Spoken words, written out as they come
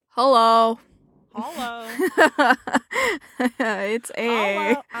Hello. Hello. It's A.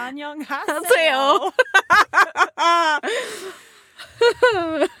 Hello. Annyeonghaseyo.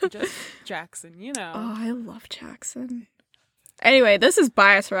 Just Jackson, you know. Oh, I love Jackson. Anyway, this is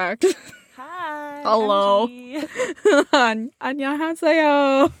Bias Rack. Hi. Hello. MG.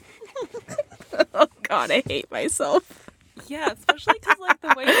 Annyeonghaseyo. Oh god, I hate myself. Yeah, especially because like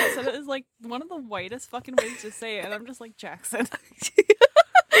the way you said it is like one of the whitest fucking ways to say it, and I'm just like Jackson.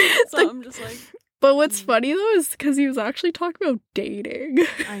 So I'm just like. But what's funny though is because he was actually talking about dating.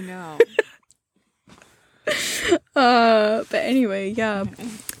 I know. But anyway, yeah.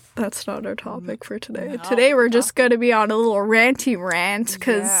 That's not our topic for today. No, Today we're just going to be on a little ranty rant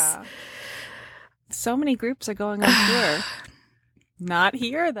because so many groups are going on tour. Not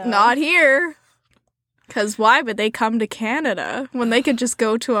here though. Not here. Because why would they come to Canada when they could just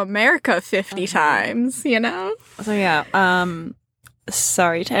go to America 50 times, you know? So yeah,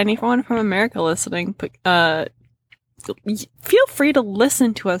 sorry to anyone from America listening, but feel free to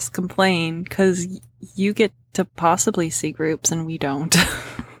listen to us complain because you get to possibly see groups and we don't.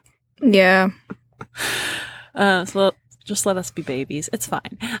 Yeah. So just let us be babies. It's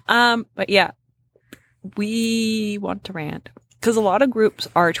fine. But yeah, we want to rant because a lot of groups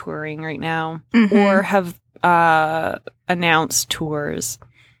are touring right now or have announced tours,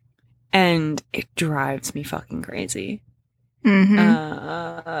 and it drives me fucking crazy.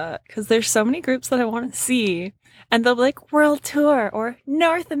 Because there's so many groups that I want to see, and they'll be like world tour or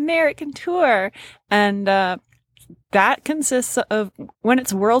North American tour, and that consists of, when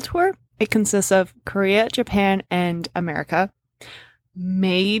it's world tour, it consists of Korea, Japan, and America.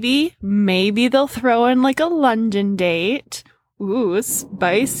 Maybe they'll throw in like a London date. Ooh,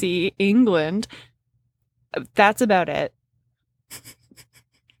 spicy. England. That's about it.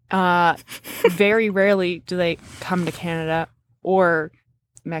 Very rarely do they come to Canada or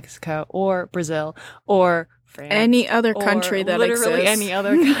Mexico or Brazil or France. Any other country that literally exists. any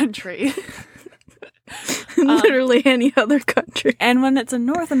other country. Literally any other country. And when it's a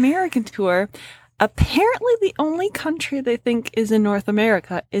North American tour, apparently the only country they think is in North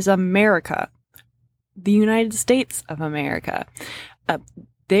America is America. The United States of America.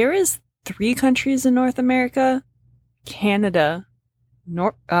 There is 3 countries in North America. Canada,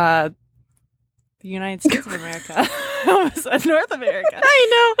 the United States of America. I almost said North America.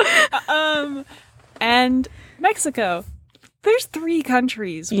 I know. And Mexico. There's 3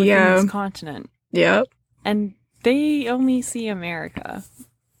 countries within this continent. Yep. And they only see America.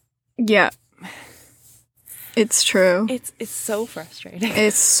 Yeah. It's true. It's so frustrating.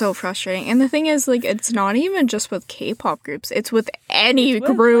 It's so frustrating. And the thing is, like, it's not even just with K-pop groups. It's with any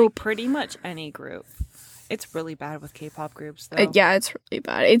group. Like, pretty much any group. It's really bad with K-pop groups, though. Yeah, it's really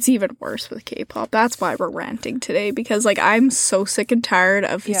bad. It's even worse with K-pop. That's why we're ranting today. Because, like, I'm so sick and tired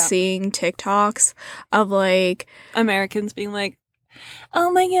of seeing TikToks of, like... Americans being like, oh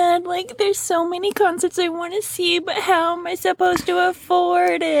my god, like, there's so many concerts I want to see, but how am I supposed to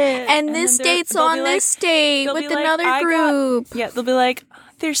afford it? And this date's on this date with another group. They'll be like,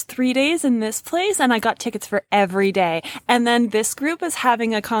 there's 3 days in this place, and I got tickets for every day. And then this group is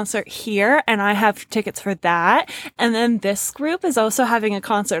having a concert here, and I have tickets for that. And then this group is also having a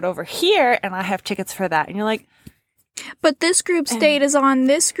concert over here, and I have tickets for that. And you're like... But this group's date is on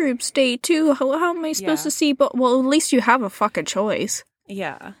this group's date, too. How am I supposed to see? But, well, at least you have a fucking choice.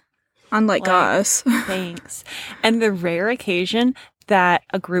 Yeah. Unlike us. Thanks. And the rare occasion that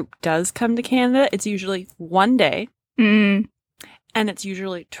a group does come to Canada, it's usually one day. And it's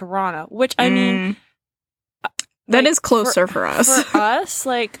usually Toronto, which, I mean... That is closer for us. For us,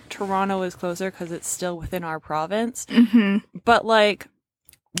 like, Toronto is closer because it's still within our province. But, like,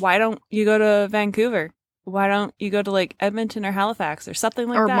 why don't you go to Vancouver? Why don't you go to, like, Edmonton or Halifax or something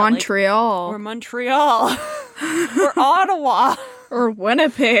like that? Or Montreal. Or Montreal. Or Ottawa. Or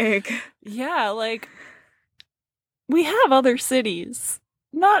Winnipeg. Yeah, like, we have other cities.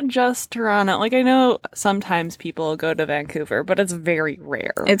 Not just Toronto. Like, I know sometimes people go to Vancouver, but it's very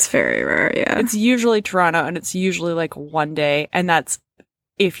rare. It's very rare, yeah. It's usually Toronto, and it's usually, like, one day, and that's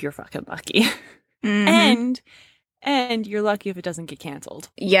if you're fucking lucky. And you're lucky if it doesn't get canceled.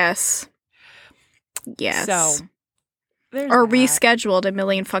 Yes. So, or rescheduled a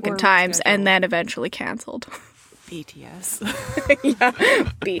million fucking times and then eventually canceled. BTS. Yeah,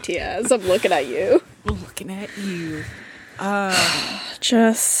 BTS. I'm looking at you. Looking at you.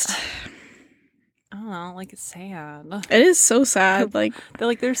 Just... I don't know, like, it's sad. It is so sad. Like, they're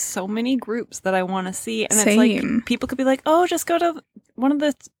like, there's so many groups that I want to see. And Same. It's like, people could be like, oh, just go to one of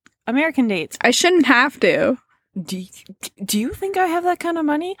the American dates. I shouldn't have to. Do you think I have that kind of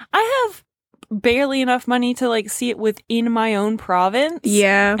money? I have barely enough money to like see it within my own province.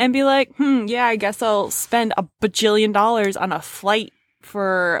 Yeah. And be like, yeah, I guess I'll spend $1 bajillion on a flight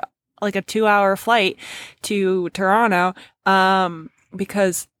for like a 2-hour flight to Toronto.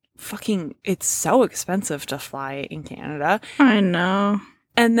 Because fucking it's so expensive to fly in Canada. I know.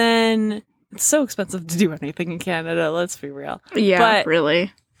 And then it's so expensive to do anything in Canada, let's be real. Yeah, but,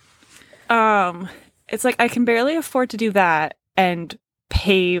 really. It's like I can barely afford to do that and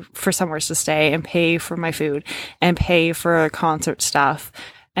pay for somewhere to stay and pay for my food and pay for concert stuff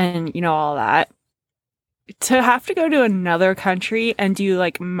and, you know, all that. To have to go to another country and do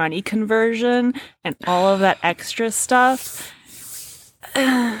like money conversion and all of that extra stuff.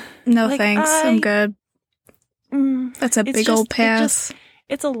 No like, thanks. I'm good. That's a big old pass.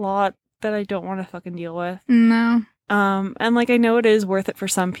 It's a lot that I don't want to fucking deal with. No. And like I know it is worth it for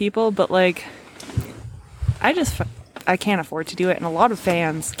some people, but like I can't afford to do it, and a lot of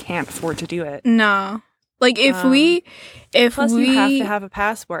fans can't afford to do it. No. Like if plus you have to have a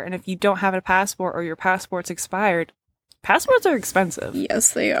passport, and if you don't have a passport or your passport's expired, passports are expensive.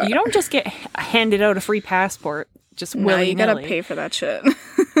 Yes, they are. You don't just get handed out a free passport just willy-nilly. You gotta pay for that shit.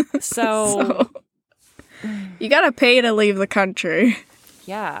 So you gotta pay to leave the country.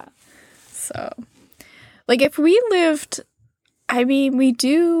 Yeah. So, like, if we lived, I mean, we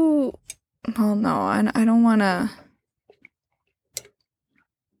do. Well, no, I don't want to.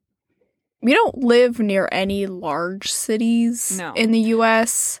 We don't live near any large cities in the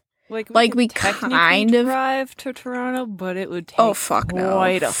U.S. Like we kind of drive to Toronto, but it would take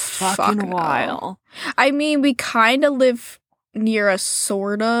quite a fucking while. I mean, we kind of live near a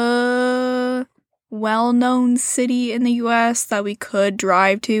sort of well-known city in the U.S. that we could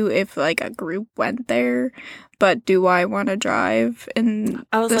drive to if like a group went there. But do I want to drive in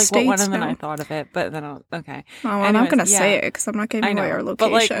I was the like, States? well, and then I thought of it, but then okay. Oh, well, I'm not gonna say it because I'm not giving away our location.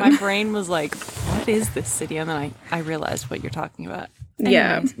 But like, my brain was like, "What is this city?" And then I realized what you're talking about. Anyways,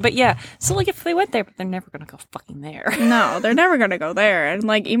 yeah, but yeah. So like, if they went there, but they're never gonna go fucking there. No, they're never gonna go there. And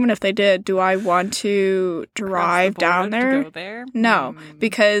like, even if they did, do I want to drive down there? To go there? No,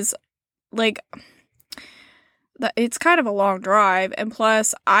 because like, it's kind of a long drive, and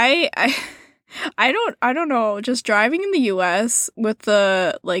plus, I don't know, just driving in the US with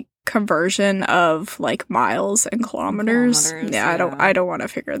the like conversion of like miles and kilometers. Yeah, I don't want to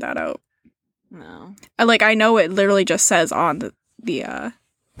figure that out. No. I know it literally just says on the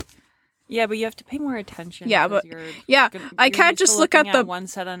Yeah, but you have to pay more attention. Yeah, but I can't just look at the one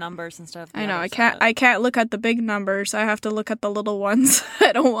set of numbers instead of I know, I can't look at the big numbers. I have to look at the little ones.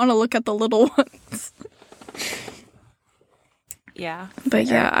 I don't want to look at the little ones. Yeah. But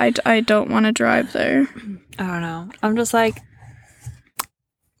yeah, I don't want to drive there. I don't know. I'm just like,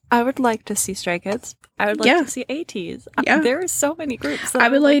 I would like to see Stray Kids. I would like to see ATEEZ. Yeah. There are so many groups. I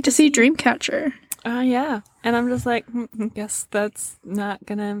would like to see Dreamcatcher. Yeah. And I'm just like, guess that's not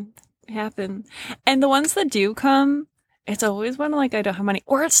gonna happen. And the ones that do come, it's always when like I don't have money.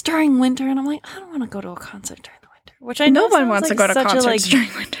 Or it's during winter and I'm like, I don't want to go to a concert during the winter. Which I know no one wants to go to concerts during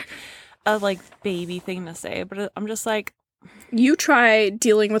winter. A like baby thing to say, but I'm just like, you try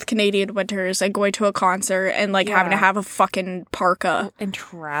dealing with Canadian winters and going to a concert and like having to have a fucking parka and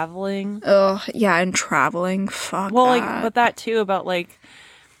traveling. Oh yeah, and traveling. Fuck. Well, like, but that too about like,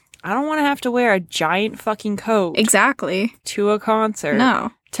 I don't want to have to wear a giant fucking coat exactly to a concert.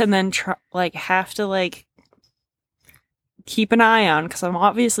 No, to then have to like keep an eye on because I'm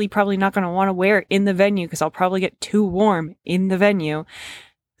obviously probably not going to want to wear it in the venue because I'll probably get too warm in the venue.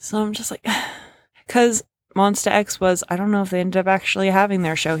 So I'm just like, because Monsta X was, I don't know if they ended up actually having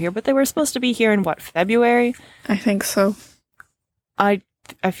their show here, but they were supposed to be here in February? I think so. I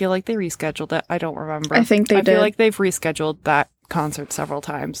feel like they rescheduled it. I don't remember. I think they did. I feel like they've rescheduled that concert several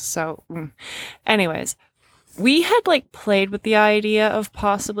times. So, anyways, we had like played with the idea of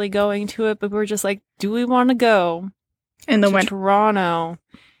possibly going to it, but we were just like, do we want to go in the winter Toronto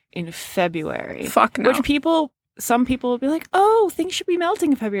in February? Fuck no. Which some people will be like, oh, things should be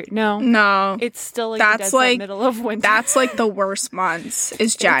melting in February. No. It's still like that's like middle of winter. That's like the worst months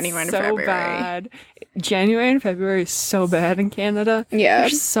is January and February. Bad. January and February is so bad in Canada. Yeah.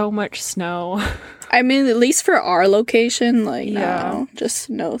 There's so much snow. I mean, at least for our location, like, no. Just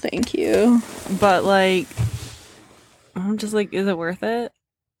no thank you. But like, I'm just like, is it worth it?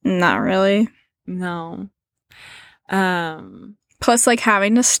 Not really. No. Plus, like,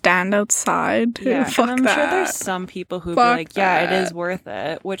 having to stand outside. Yeah, fuck and I'm that. sure there's some people who be like, yeah, it is worth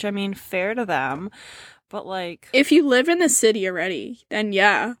it. Which, I mean, fair to them. But, like... if you live in the city already, then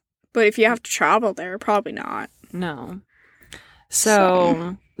yeah. But if you have to travel there, probably not. No.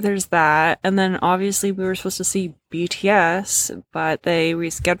 So there's that. And then obviously we were supposed to see BTS, but they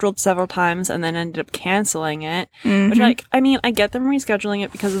rescheduled several times and then ended up canceling it. Which, like, I mean, I get them rescheduling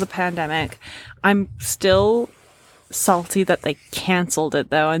it because of the pandemic. I'm still salty that they canceled it,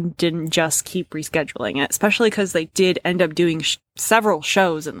 though, and didn't just keep rescheduling it, especially because they did end up doing several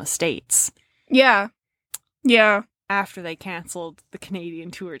shows in the States. Yeah. Yeah. After they canceled the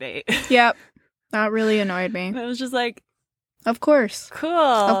Canadian tour date. Yep. That really annoyed me. I was just like, of course. Cool.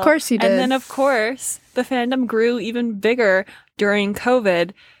 Of course you did. And then, of course, the fandom grew even bigger during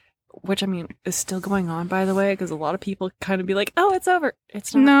COVID, which, I mean, is still going on, by the way, because a lot of people kind of be like, oh, it's over.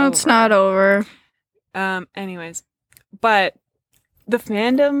 It's not over. No, it's not over. Anyways, but the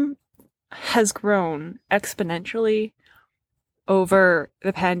fandom has grown exponentially over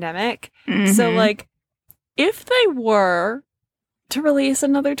the pandemic. So, like, if they were to release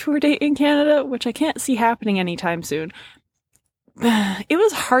another tour date in Canada, which I can't see happening anytime soon, it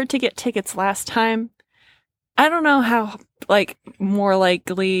was hard to get tickets last time. I don't know how, like, more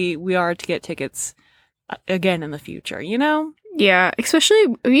likely we are to get tickets again in the future, you know? Yeah,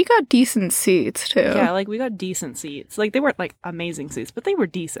 especially we got decent seats too. Yeah, like we got decent seats. Like they weren't like amazing seats, but they were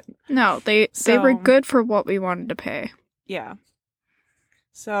decent. No, they were good for what we wanted to pay. Yeah.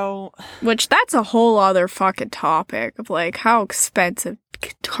 So, which that's a whole other fucking topic of like how expensive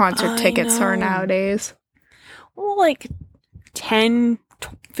concert tickets are nowadays. Well, like 10,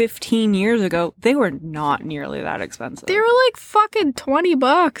 15 years ago, they were not nearly that expensive. They were like fucking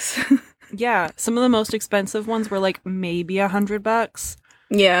 $20. Yeah, some of the most expensive ones were like maybe $100.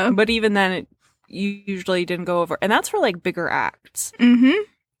 Yeah. But even then, it usually didn't go over. And that's for like bigger acts.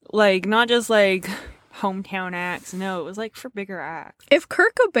 Like, not just like hometown acts. No, it was like for bigger acts. If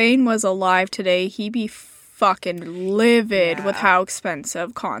Kurt Cobain was alive today, he'd be fucking livid with how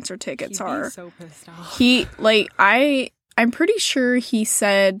expensive concert tickets are. He'd be so pissed off. He, like, I'm pretty sure he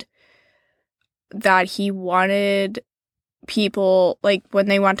said that he wanted people, like, when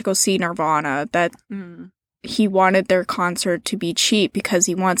they went to go see Nirvana, that he wanted their concert to be cheap because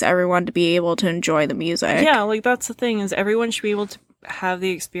he wants everyone to be able to enjoy the music. Yeah, like, that's the thing, is everyone should be able to have the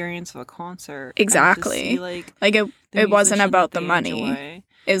experience of a concert. Exactly. See, like it wasn't about the money. Enjoy.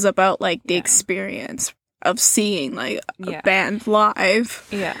 It was about, like, the experience of seeing, like, a band live.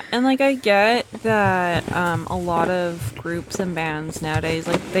 Yeah, and, like, I get that a lot of groups and bands nowadays,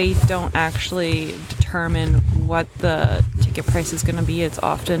 like, they don't actually determine what the ticket price is going to be. It's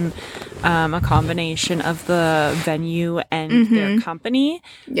often a combination of the venue and their company.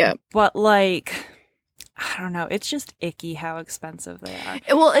 Yeah. But, like, I don't know. It's just icky how expensive they are.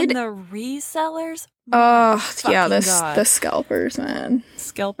 Well, and the resellers. Yeah, the scalpers, man.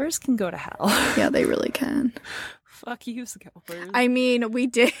 Scalpers can go to hell. Yeah, they really can. Fuck you, scalpers. I mean, we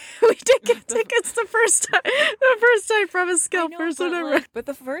did get tickets the first time from a scalpers. But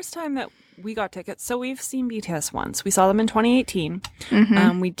the first time that we got tickets, so we've seen BTS once. We saw them in 2018.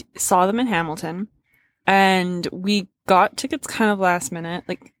 We saw them in Hamilton, and we got tickets kind of last minute.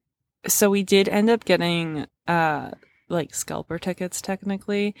 Like, so we did end up getting like scalper tickets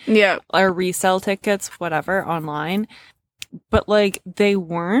technically. Yeah. Or resale tickets, whatever, online. But like they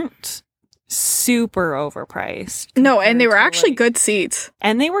weren't super overpriced. No, and they were actually good seats.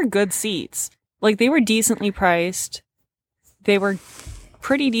 And they were good seats. Like they were decently priced. They were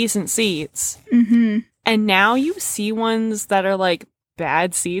pretty decent seats. And now you see ones that are like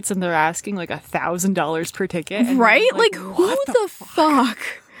bad seats and they're asking like $1,000 per ticket. Right? Like who the fuck?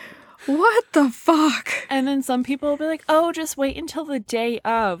 What the fuck? And then some people will be like, oh, just wait until the day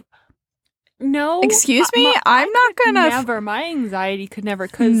of. No. Excuse me? I'm not gonna. Never. My anxiety could never.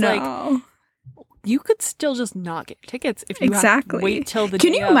 Because, like, you could still just not get tickets if you have to wait till the day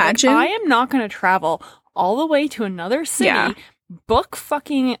of. Can you imagine? Like, I am not going to travel all the way to another city, book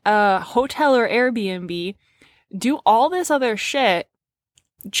fucking a hotel or Airbnb, do all this other shit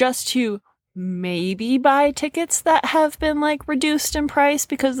just to maybe buy tickets that have been like reduced in price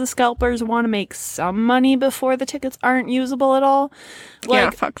because the scalpers want to make some money before the tickets aren't usable at all.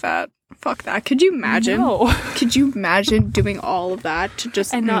 Like, fuck that. Could you imagine? No. Could you imagine doing all of that to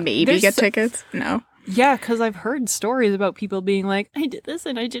just maybe get tickets? No. Yeah, because I've heard stories about people being like, I did this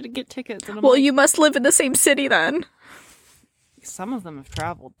and I didn't get tickets. And I'm well, you must live in the same city then. Some of them have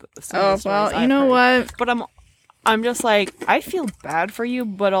traveled. You know what? But I'm just like, I feel bad for you,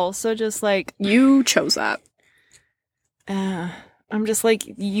 but also just like... You chose that. I'm just like,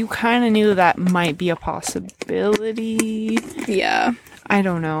 you kind of knew that might be a possibility. Yeah. I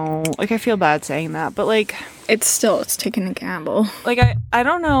don't know. Like, I feel bad saying that, but like... It's taking a gamble. Like, I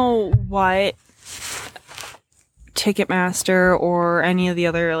don't know what Ticketmaster or any of the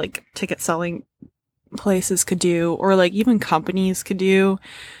other, like, ticket selling places could do, or like even companies could do,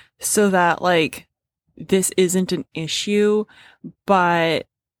 so that like this isn't an issue, but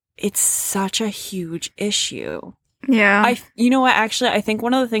it's such a huge issue. Yeah. You know what, actually, I think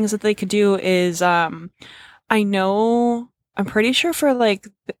one of the things that they could do is, I'm pretty sure for like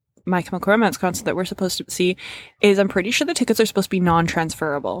My Chemical Romance concert that we're supposed to see, is I'm pretty sure the tickets are supposed to be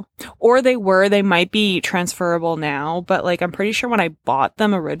non-transferable. Or they might be transferable now, but like I'm pretty sure when I bought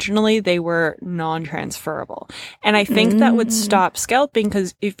them originally, they were non-transferable. And I think that would stop scalping,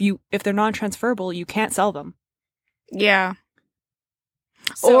 because if they're non-transferable, you can't sell them. Yeah.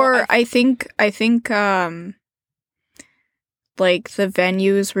 So or I think like the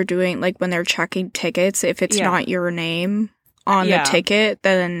venues were doing, like when they're checking tickets, if it's not your name on the ticket,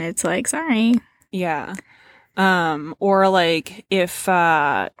 then it's like, sorry. Yeah. Or like if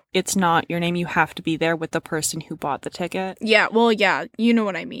it's not your name, you have to be there with the person who bought the ticket. Yeah, well, yeah, you know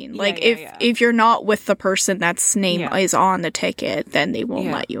what I mean. Like if you're not with the person that's name is on the ticket, then they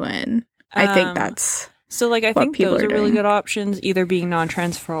won't let you in. I think that's so like I think those are really good options, either being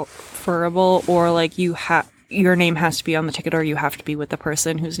non-transferable, or like your name has to be on the ticket, or you have to be with the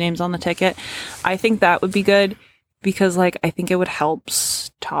person whose name's on the ticket. I think that would be good, because like I think it would help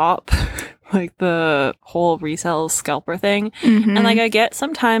stop like the whole resale scalper thing. Mm-hmm. And like I get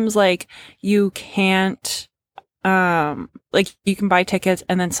sometimes like you can't like you can buy tickets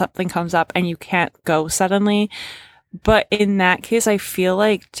and then something comes up and you can't go suddenly. But in that case, I feel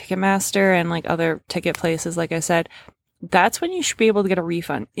like Ticketmaster and like other ticket places, like I said, that's when you should be able to get a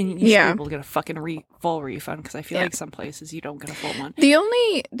refund. And you should be able to get a fucking full refund, because I feel like some places you don't get a full one. The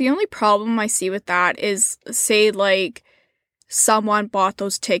only problem I see with that is, say like someone bought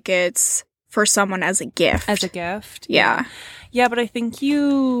those tickets for someone as a gift. As a gift? Yeah. Yeah, but I think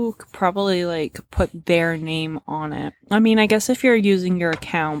you could probably like put their name on it. I mean, I guess if you're using your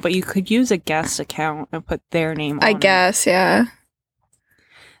account, but you could use a guest account and put their name on it. I guess, yeah.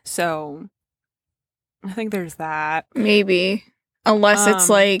 So I think there's that. Maybe. Unless it's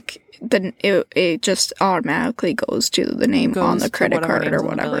like it just automatically goes to the name on the credit card or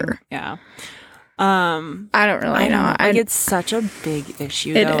whatever. Yeah. I don't really know. Like it's such a big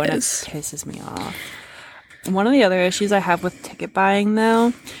issue though, and it pisses me off. One of the other issues I have with ticket buying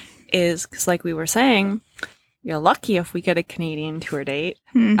though is, because like we were saying, you're lucky if we get a Canadian tour date.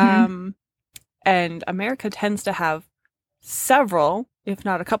 Mm-hmm. And America tends to have several, if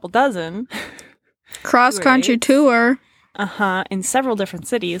not a couple dozen, cross-country tour. In several different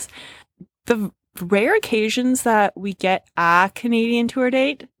cities. The rare occasions that we get a Canadian tour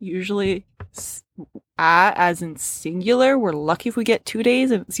date, usually as in singular, we're lucky if we get 2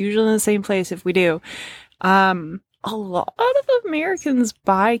 days, and it's usually in the same place if we do. A lot of Americans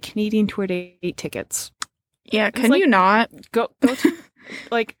buy Canadian tour date tickets. Yeah, can you not? Go to,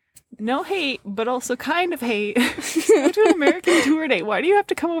 like, no hate, but also kind of hate. Go to an American tour date. Why do you have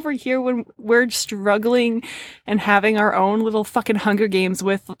to come over here when we're struggling and having our own little fucking Hunger Games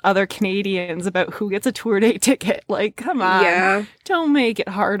with other Canadians about who gets a tour date ticket? Like, come on. Yeah. Don't make it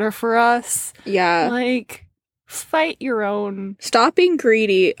harder for us. Yeah. Like, fight your own. Stop being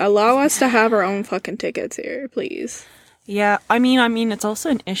greedy. Allow us to have our own fucking tickets here, please. Yeah, I mean, it's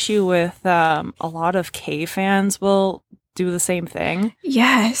also an issue with a lot of K fans will do the same thing.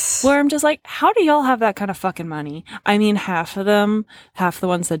 Yes. Where I'm just like, how do y'all have that kind of fucking money? I mean, half the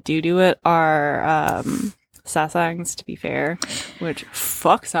ones that do it are Sasaengs, to be fair, which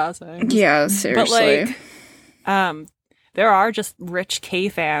fuck Sasaengs. Yeah, seriously. But like, there are just rich K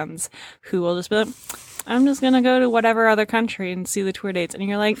fans who will just be like, I'm just gonna go to whatever other country and see the tour dates. And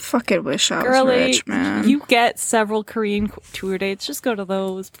you're like, fucking wish I was rich, man. You get several Korean tour dates. Just go to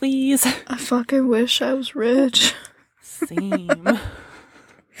those, please. I fucking wish I was rich. Same.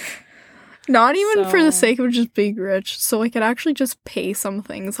 Not even for the sake of just being rich, so I could actually just pay some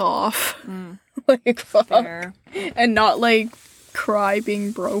things off. Like, fuck. Fair. And not, like, cry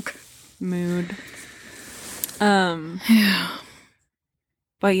being broke. Mood. Yeah.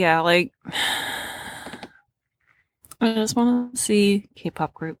 But yeah, like, I just want to see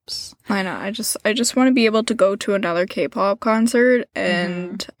K-pop groups. I know. I just want to be able to go to another K-pop concert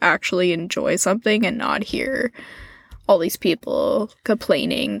and actually enjoy something and not hear all these people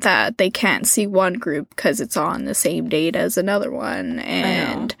complaining that they can't see one group because it's on the same date as another one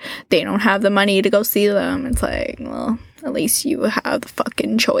and they don't have the money to go see them. It's like, well, at least you have the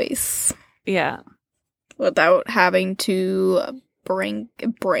fucking choice. Yeah. Without having to break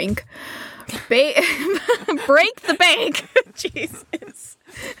the bank. Jesus.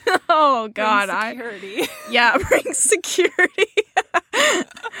 Oh God, bring security.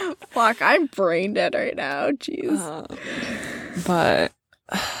 Fuck, I'm brain dead right now. Jeez. But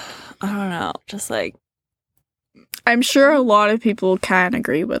I don't know, just like I'm sure a lot of people can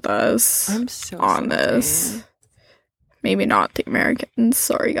agree with us I'm so on this. salty. Maybe not the Americans,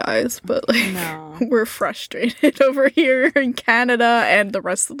 sorry guys, but like No. we're frustrated over here in Canada and the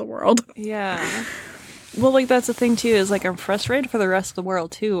rest of the world. Yeah. Well, like that's the thing too, is like I'm frustrated for the rest of the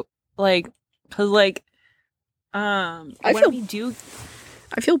world too. Like, cause like, when we do,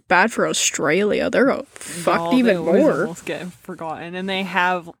 I feel bad for Australia. They're fucked even they always more. almost get forgotten, and they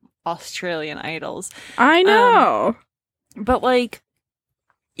have Australian idols. I know. But like,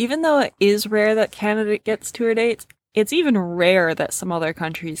 even though it is rare that Canada gets tour dates, it's even rare that some other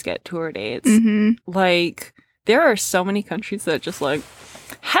countries get tour dates. Mm-hmm. Like, there are so many countries that just like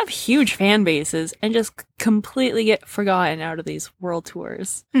have huge fan bases and just completely get forgotten out of these world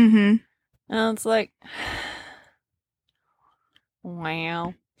tours. Mm-hmm. And it's like,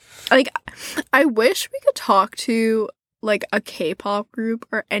 wow. Like, I wish we could talk to like a K-pop group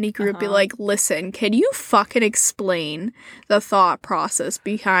or any group, be like, listen, can you fucking explain the thought process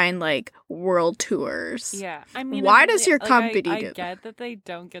behind like world tours? Yeah, I mean, why does your company I do? get that they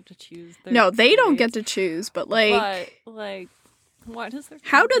don't get to choose. No, they don't get to choose, but like, why does their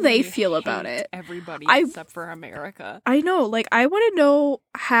how do they company feel about hate it? Everybody I- except for America. I know, like, I want to know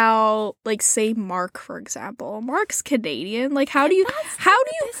how, like, say Mark, for example. Mark's Canadian. Like, how do you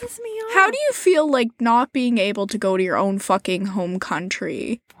Pisses me off. how do you feel like not being able to go to your own fucking home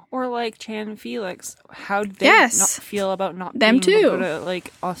country? Or like Chan and Felix, how do they Yes. not feel about not Them being able to too. go to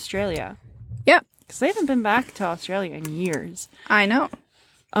like Australia? Yep. Because they haven't been back to Australia in years. I know.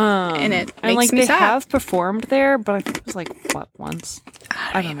 And it and makes like me they sad. have performed there, but I think it was like what, once?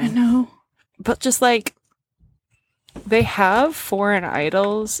 I don't even know. But just like they have foreign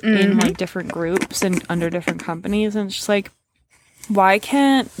idols in like different groups and under different companies, and it's just like, why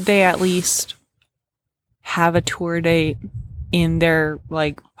can't they at least have a tour date in their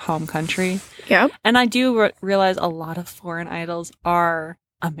like home country? Yep. And I do realize a lot of foreign idols are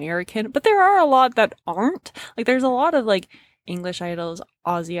American, but there are a lot that aren't. Like there's a lot of like English idols,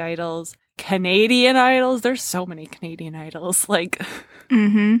 Aussie idols, Canadian idols. There's so many Canadian idols. Like,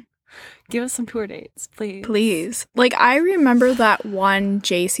 Mm-hmm. give us some tour dates, please. Please. Like, I remember that one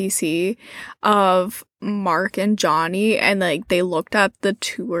JCC of Mark and Johnny, and like they looked at the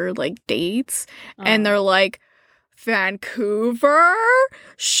tour like dates, and they're like, Vancouver,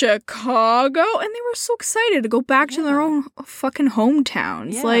 Chicago, and they were so excited to go back to their own fucking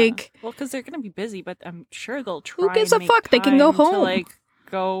hometowns. Yeah. Like, well, because they're gonna be busy, but I'm sure they'll try. who gives and a make fuck? They can go time to, home. like,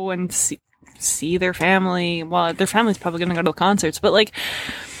 go and see their family. Well, their family's probably gonna go to the concerts, but like,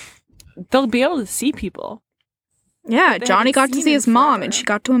 they'll be able to see people. yeah, they Johnny haven't got to seen see in his mom, forever. and she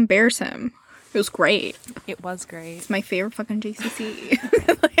got to embarrass him. It was great. It was great. It's my favorite fucking JCC.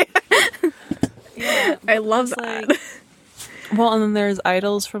 Yeah, I love just, that. like- well, and then there's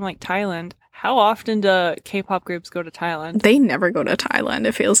idols from like Thailand. How often do K-pop groups go to Thailand? They never go to Thailand,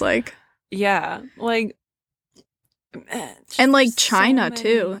 it feels like. Yeah, like, And like so China many-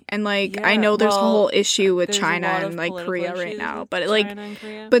 too. And like I Yeah, know there's a well, whole issue with there's a China lot of and like political Korea right issues now. with But like China and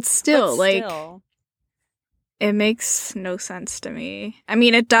Korea. but still, like still. it makes no sense to me. I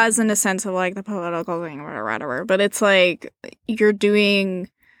mean it does in a sense of like the political thing or whatever, but it's like you're doing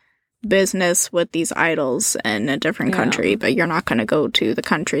business with these idols in a different Yeah. country, but you're not gonna go to the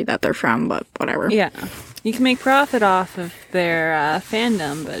country that they're from, but whatever. Yeah. You can make profit off of their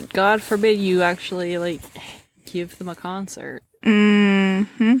fandom, but God forbid you actually, like, give them a concert.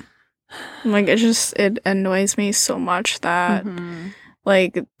 Mm-hmm. Like it annoys me so much that Mhm.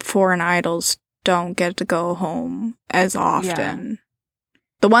 like foreign idols don't get to go home as often.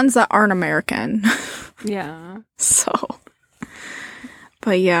 The ones that aren't American. Yeah. So,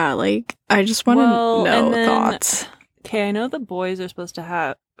 but yeah, like I just want to Well, know and then- thoughts. Okay, I know the boys are supposed to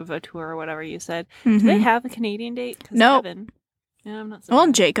have a tour or whatever you said. Do they Mhm. have a Canadian date? 'Cause Nope. Kevin. Yeah, I'm not Well,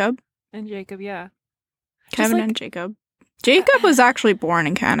 surprised. Jacob, And Jacob, yeah. Kevin, like- and Jacob. Jacob was actually born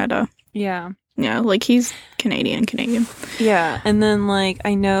in Canada. Yeah. Yeah, like he's Canadian. Yeah, and then like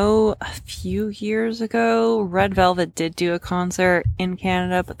I know a few years ago, Red Velvet did do a concert in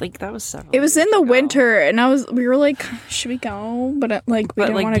Canada, but like that was several. It was in years the ago. winter, and we were like, should we go? But like we But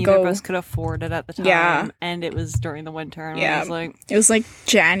didn't like want to neither go. of us could afford it at the time. Yeah. And it was during the winter, and Yeah. I was like, It was like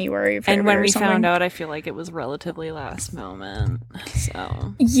January, February, and when or we something. found out, I feel like it was relatively last moment.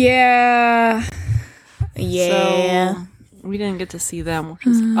 So Yeah. So, we didn't get to see them, which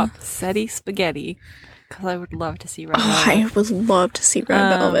is upsetty spaghetti. Because I would love to see Red Oh, Velvet. I would love to see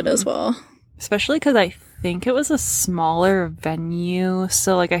Red Velvet as well. Especially because I think it was a smaller venue,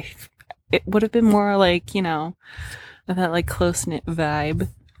 so like it would have been more like, you know, that like close knit vibe.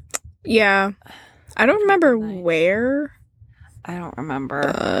 Yeah. I don't remember Nice. where I don't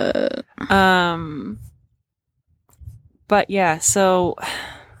remember. But yeah, so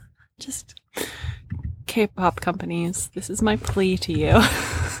just K-pop companies, this is my plea to you.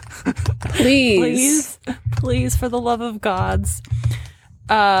 Please. Please, for the love of gods,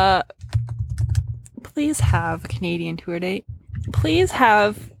 please have a Canadian tour date. Please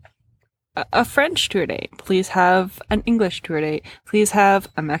have a French tour date. Please have an English tour date. Please have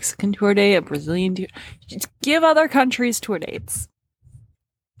a Mexican tour date, a Brazilian tour. Just give other countries tour dates.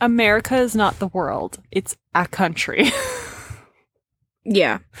 America is not the world. It's a country.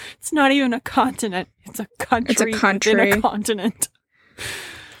 Yeah. It's not even a continent. It's a country. It's a country. Within a continent.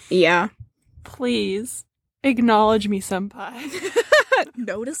 Yeah. Please acknowledge me, senpai.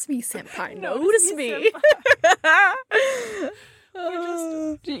 Notice me, senpai. Notice me.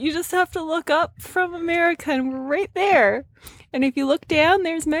 You just have to look up from America and we're right there. And if you look down,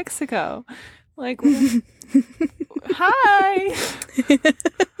 there's Mexico. Like, hi.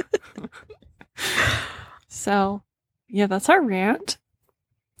 So, yeah, that's our rant.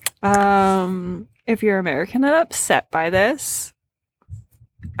 If you're American and upset by this,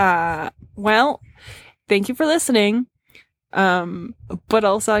 well, thank you for listening. But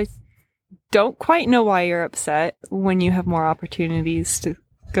also, I don't quite know why you're upset when you have more opportunities to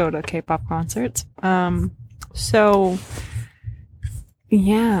go to K-pop concerts. So,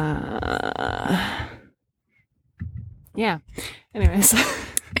 yeah. Yeah. Anyways.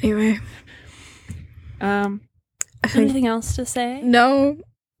 Anyway. Anything else to say? No.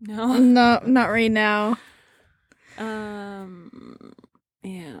 No? No, not right now.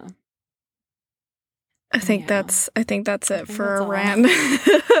 Yeah. I think that's it for a that's rant.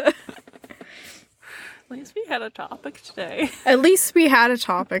 At least we had a topic today. At least we had a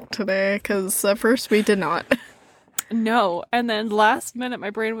topic today, because at first we did not. No, and then last minute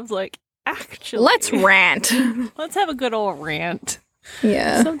my brain was like, actually, Let's rant. let's have a good old rant.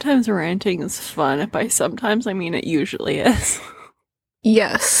 Yeah. Sometimes ranting is fun. If by sometimes I mean it usually is.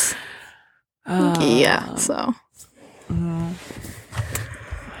 Yes. Yeah, so.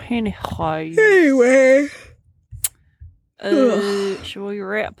 Anyway. Anyway. Should we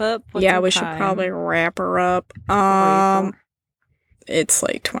wrap up? What's Yeah, our we should time? probably wrap her up. It's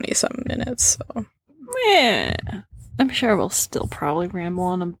like 27 minutes, so. Yeah. I'm sure we'll still probably ramble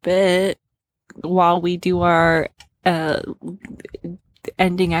on a bit while we do our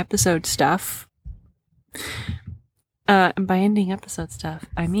ending episode stuff. And by ending episode stuff,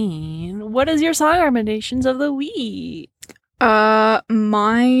 I mean, what is your song recommendations of the week?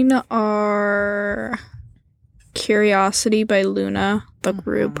 Mine are Curiosity by Luna, the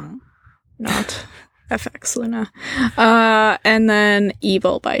group, not FX Luna. And then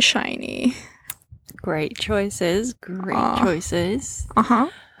Evil by Shiny. Great choices. Choices.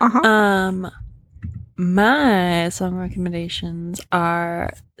 My song recommendations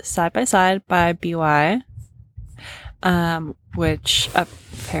are Side by Side by BY, which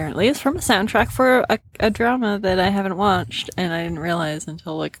apparently is from a soundtrack for a drama that I haven't watched, and I didn't realize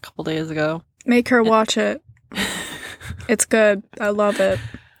until like a couple days ago. Make her watch it. It's good. I love it.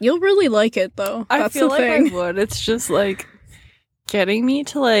 You'll really like it, though. That's I feel the like thing. I would. It's just like getting me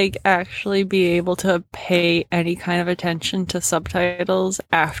to like actually be able to pay any kind of attention to subtitles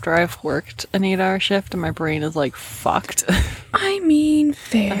after I've worked an 8-hour shift and my brain is like fucked. I mean,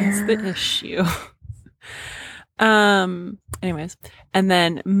 fair. That's the issue. Anyways, and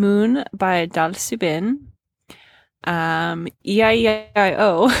then Moon by Dal Subin.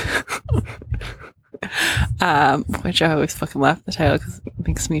 E-I-E-I-O. Which I always fucking laugh at the title because it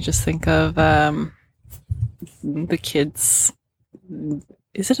makes me just think of the kids.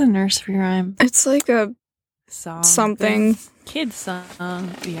 Is it a nursery rhyme? It's like a Song something. Kids song.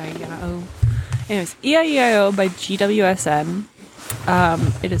 E-I-E-I-O. Anyways, E-I-E-I-O by GWSN.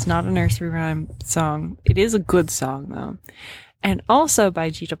 It is not a nursery rhyme song. It is a good song though. And also by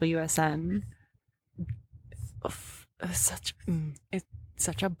GWSN. It's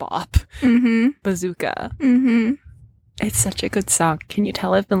such a bop. Mm-hmm. Bazooka. Mm-hmm. It's such a good song. Can you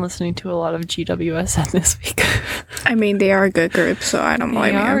tell I've been listening to a lot of GWSN this week? I mean, they are a good group, so I don't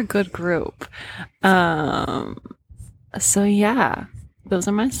blame They are a you. good group. So yeah, those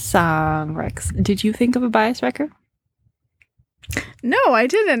are my song recs. Did you think of a bias record? No, I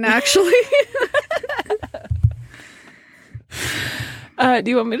didn't actually. Do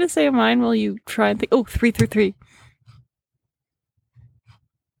you want me to say mine while you try and think? Oh, 333.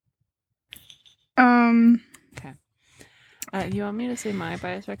 Okay. Do you want me to say my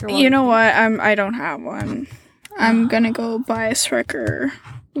bias record? You know what? I don't have one. I'm gonna go bias record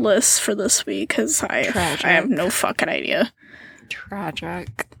list for this week because I have no fucking idea.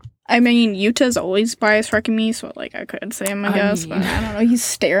 Tragic. I mean, Yuta's always bias wrecking me, so like I could say him, I guess, but I don't know. He's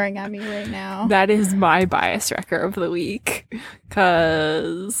staring at me right now. That is my bias wrecker of the week,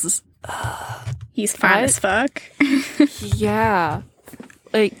 because he's fine as fuck. Yeah,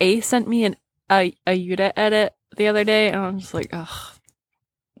 like A sent me a Yuta edit the other day, and I'm just like, ugh,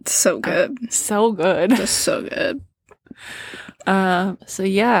 so good, so good, just so good. So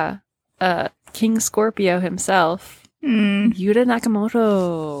yeah, King Scorpio himself. Yuta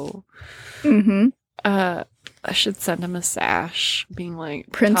Nakamoto. I should send him a sash being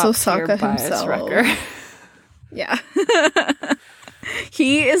like Prince Osaka himself. Wrecker. Yeah.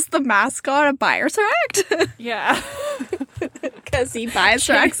 He is the mascot of Bias Wrecked. Yeah. Because he bias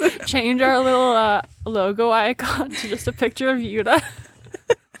wrecks. Change our little logo icon to just a picture of Yuta.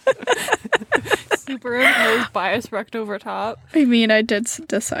 Superimpose bias wrecked over top. I mean, I did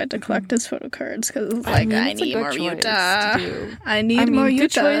decide to collect his photo cards because it's like, I need more Yuta. I need more Yuta.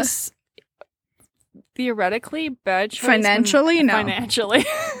 Good choice. Theoretically, bad choice. Financially, no. Financially.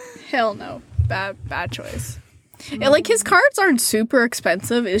 Hell no. Bad choice. And, like, his cards aren't super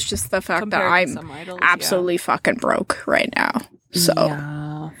expensive. It's just the fact that I'm absolutely fucking broke right now. So.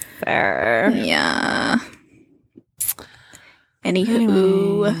 Yeah. Fair. Yeah.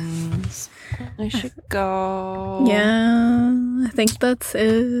 Anywho. Anyways, I should go. Yeah, I think that's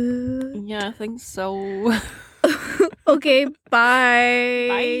it. Yeah, I think so. Okay, bye.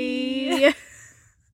 Bye.